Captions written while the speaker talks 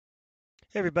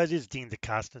Hey everybody, it's Dean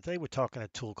DeCosta. Today we're talking a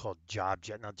tool called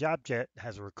Jobjet. Now, Jobjet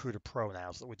has a Recruiter Pro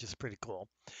now, which is pretty cool.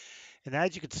 And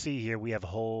as you can see here, we have a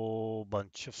whole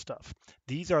bunch of stuff.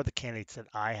 These are the candidates that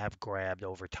I have grabbed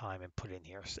over time and put in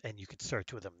here, and you can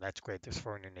search with them. That's great. There's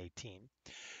 418.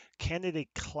 Candidate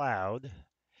Cloud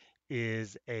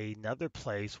is another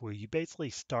place where you basically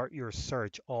start your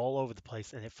search all over the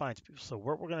place and it finds people. So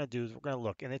what we're going to do is we're going to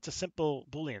look, and it's a simple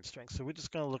Boolean string. So we're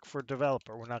just going to look for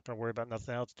developer. We're not going to worry about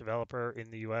nothing else. Developer in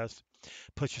the US,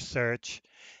 push a search,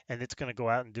 and it's going to go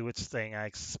out and do its thing. I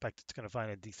expect it's going to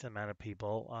find a decent amount of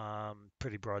people.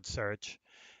 Pretty broad search.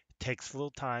 Takes a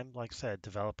little time. Like I said,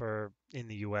 developer in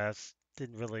the US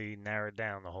didn't really narrow it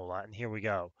down a whole lot. And here we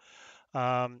go.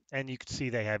 And you can see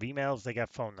they have emails, they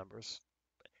got phone numbers.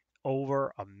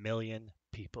 Over a million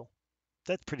people.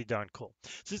 That's pretty darn cool.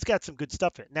 So it's got some good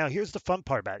stuff in it. Now, here's the fun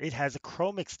part about it. It has a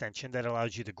Chrome extension that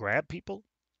allows you to grab people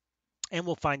and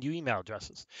we'll find you email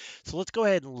addresses. So let's go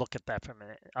ahead and look at that for a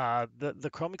minute. The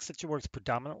Chrome extension works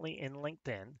predominantly in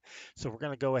LinkedIn. So we're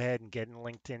going to go ahead and get in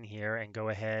LinkedIn here and go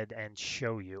ahead and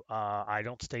show you. I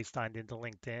don't stay signed into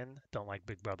LinkedIn. Don't like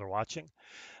Big Brother watching.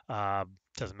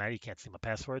 Doesn't matter. You can't see my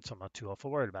password, so I'm not too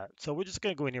awful worried about it. So we're just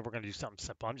going to go in here. We're going to do something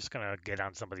simple. I'm just going to get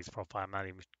on somebody's profile. I'm not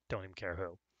even don't even care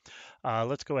who.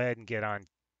 Let's go ahead and get on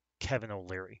Kevin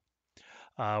O'Leary.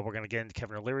 We're going to get into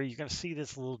Kevin O'Leary. You're going to see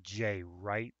this little J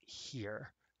right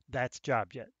here. That's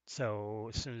Jobjet. So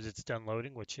as soon as it's done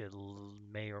loading, which it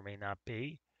may or may not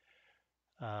be,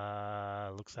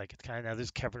 looks like it's kind of now.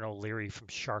 There's Kevin O'Leary from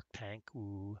Shark Tank.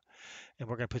 Ooh, and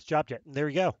we're going to push Jobjet, and there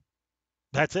you go.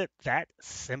 That's it. That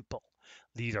simple.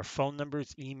 These are phone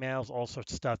numbers, emails, all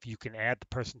sorts of stuff. You can add the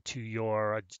person to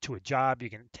your to a job. You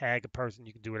can tag a person.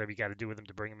 You can do whatever you got to do with them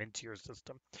to bring them into your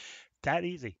system. That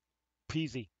easy,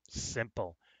 peasy,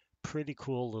 simple. Pretty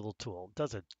cool little tool.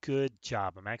 Does a good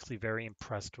job. I'm actually very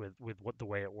impressed with what the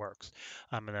way it works.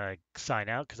 I'm gonna sign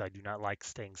out because I do not like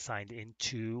staying signed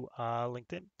into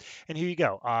LinkedIn. And here you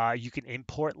go. You can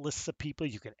import lists of people.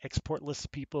 You can export lists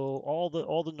of people. All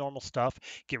the normal stuff.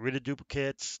 Get rid of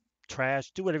duplicates.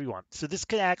 Trash, do whatever you want. So this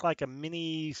could act like a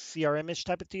mini CRM-ish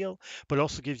type of deal, but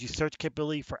also gives you search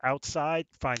capability for outside,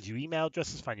 finds you email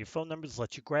addresses, find your phone numbers,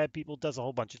 lets you grab people, does a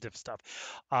whole bunch of different stuff.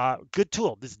 Good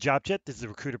tool. This is Jobjet. This is the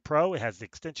Recruiter Pro. It has the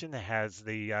extension. It has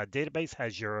the database.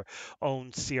 Has your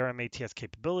own CRM ATS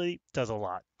capability. Does a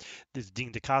lot. This is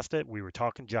Dean DaCosta. We were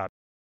talking job.